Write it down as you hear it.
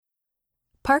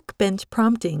Park Bench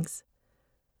Promptings.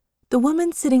 The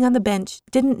woman sitting on the bench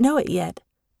didn't know it yet,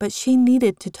 but she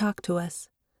needed to talk to us.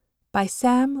 By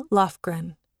Sam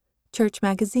Lofgren, Church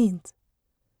Magazines.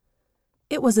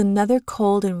 It was another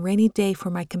cold and rainy day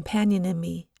for my companion and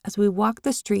me as we walked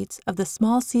the streets of the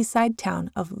small seaside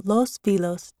town of Los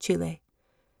Vilos, Chile.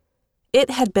 It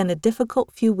had been a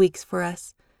difficult few weeks for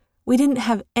us. We didn't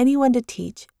have anyone to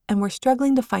teach and were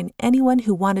struggling to find anyone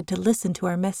who wanted to listen to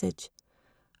our message.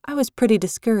 I was pretty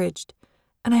discouraged,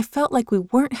 and I felt like we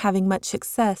weren't having much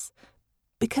success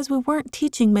because we weren't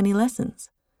teaching many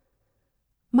lessons.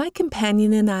 My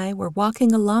companion and I were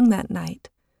walking along that night,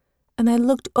 and I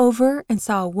looked over and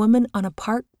saw a woman on a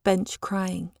park bench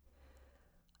crying.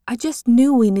 I just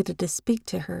knew we needed to speak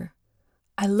to her.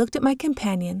 I looked at my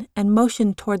companion and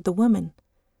motioned toward the woman.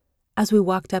 As we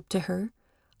walked up to her,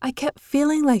 I kept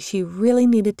feeling like she really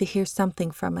needed to hear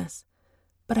something from us,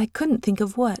 but I couldn't think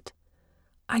of what.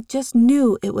 I just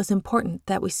knew it was important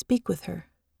that we speak with her.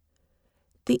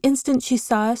 The instant she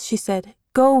saw us, she said,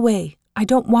 "Go away. I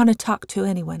don't want to talk to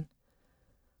anyone."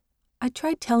 I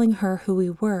tried telling her who we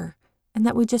were and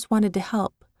that we just wanted to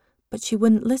help, but she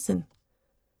wouldn't listen.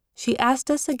 She asked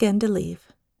us again to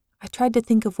leave. I tried to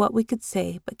think of what we could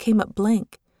say, but came up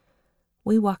blank.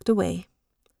 We walked away.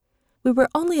 We were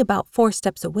only about 4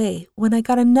 steps away when I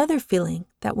got another feeling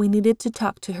that we needed to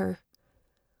talk to her.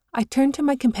 I turned to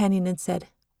my companion and said,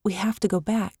 "We have to go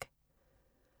back."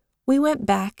 We went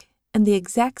back, and the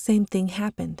exact same thing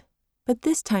happened, but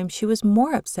this time she was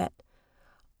more upset.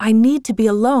 "I need to be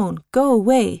alone. Go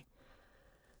away."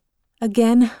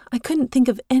 Again, I couldn't think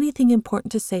of anything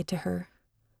important to say to her.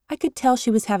 I could tell she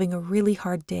was having a really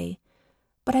hard day,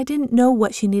 but I didn't know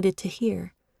what she needed to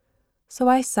hear. So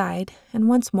I sighed, and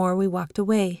once more we walked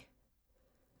away.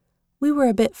 We were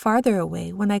a bit farther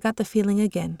away when I got the feeling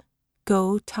again.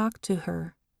 Go talk to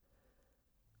her.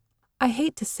 "I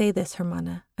hate to say this,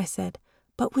 Hermana," I said,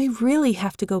 "but we really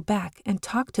have to go back and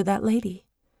talk to that lady."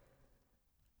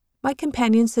 My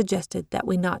companion suggested that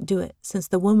we not do it, since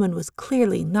the woman was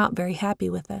clearly not very happy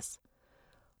with us.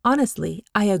 Honestly,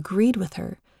 I agreed with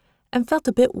her and felt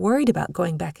a bit worried about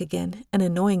going back again and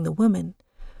annoying the woman,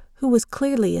 who was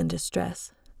clearly in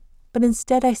distress. But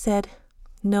instead I said,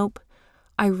 "Nope,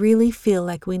 I really feel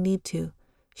like we need to.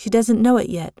 She doesn't know it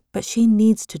yet, but she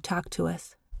needs to talk to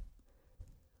us."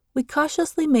 We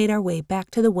cautiously made our way back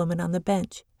to the woman on the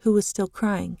bench, who was still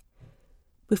crying.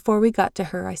 Before we got to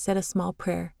her, I said a small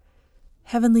prayer.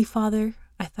 "Heavenly Father,"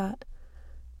 I thought,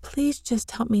 "please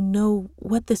just help me know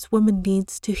what this woman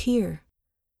needs to hear."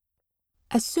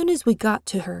 As soon as we got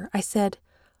to her, I said,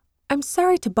 "I'm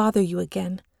sorry to bother you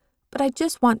again, but I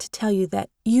just want to tell you that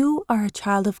you are a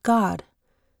child of God.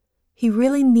 He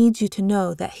really needs you to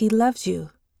know that He loves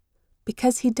you,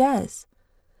 because He does.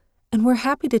 And we're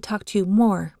happy to talk to you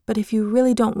more, but if you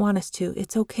really don't want us to,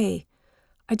 it's okay.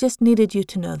 I just needed you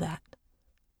to know that."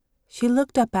 She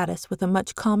looked up at us with a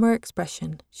much calmer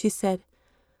expression. She said,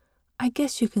 "I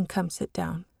guess you can come sit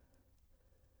down."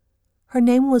 Her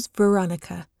name was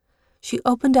Veronica. She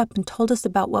opened up and told us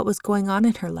about what was going on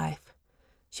in her life.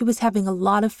 She was having a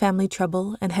lot of family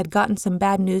trouble and had gotten some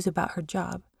bad news about her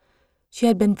job. She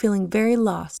had been feeling very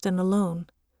lost and alone.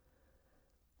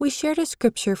 We shared a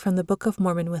scripture from the Book of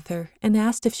Mormon with her and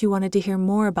asked if she wanted to hear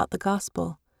more about the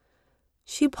gospel.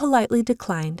 She politely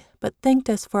declined, but thanked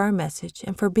us for our message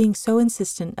and for being so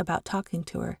insistent about talking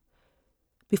to her.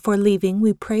 Before leaving,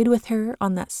 we prayed with her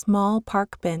on that small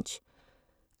park bench,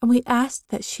 and we asked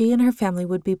that she and her family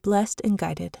would be blessed and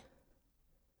guided.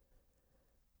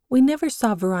 We never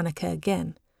saw Veronica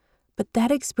again, but that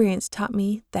experience taught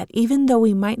me that even though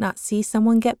we might not see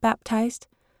someone get baptized,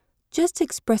 just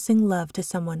expressing love to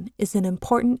someone is an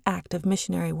important act of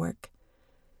missionary work.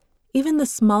 Even the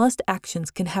smallest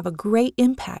actions can have a great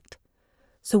impact.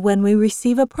 So when we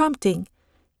receive a prompting,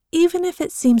 even if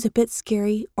it seems a bit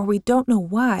scary or we don't know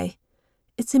why,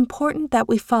 it's important that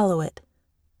we follow it.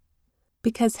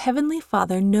 Because Heavenly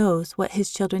Father knows what His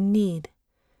children need.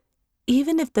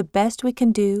 Even if the best we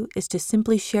can do is to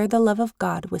simply share the love of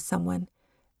God with someone,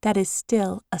 that is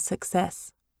still a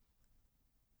success.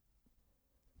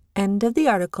 End of the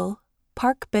article,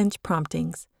 Park Bench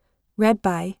Promptings, read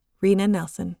by Rena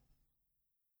Nelson.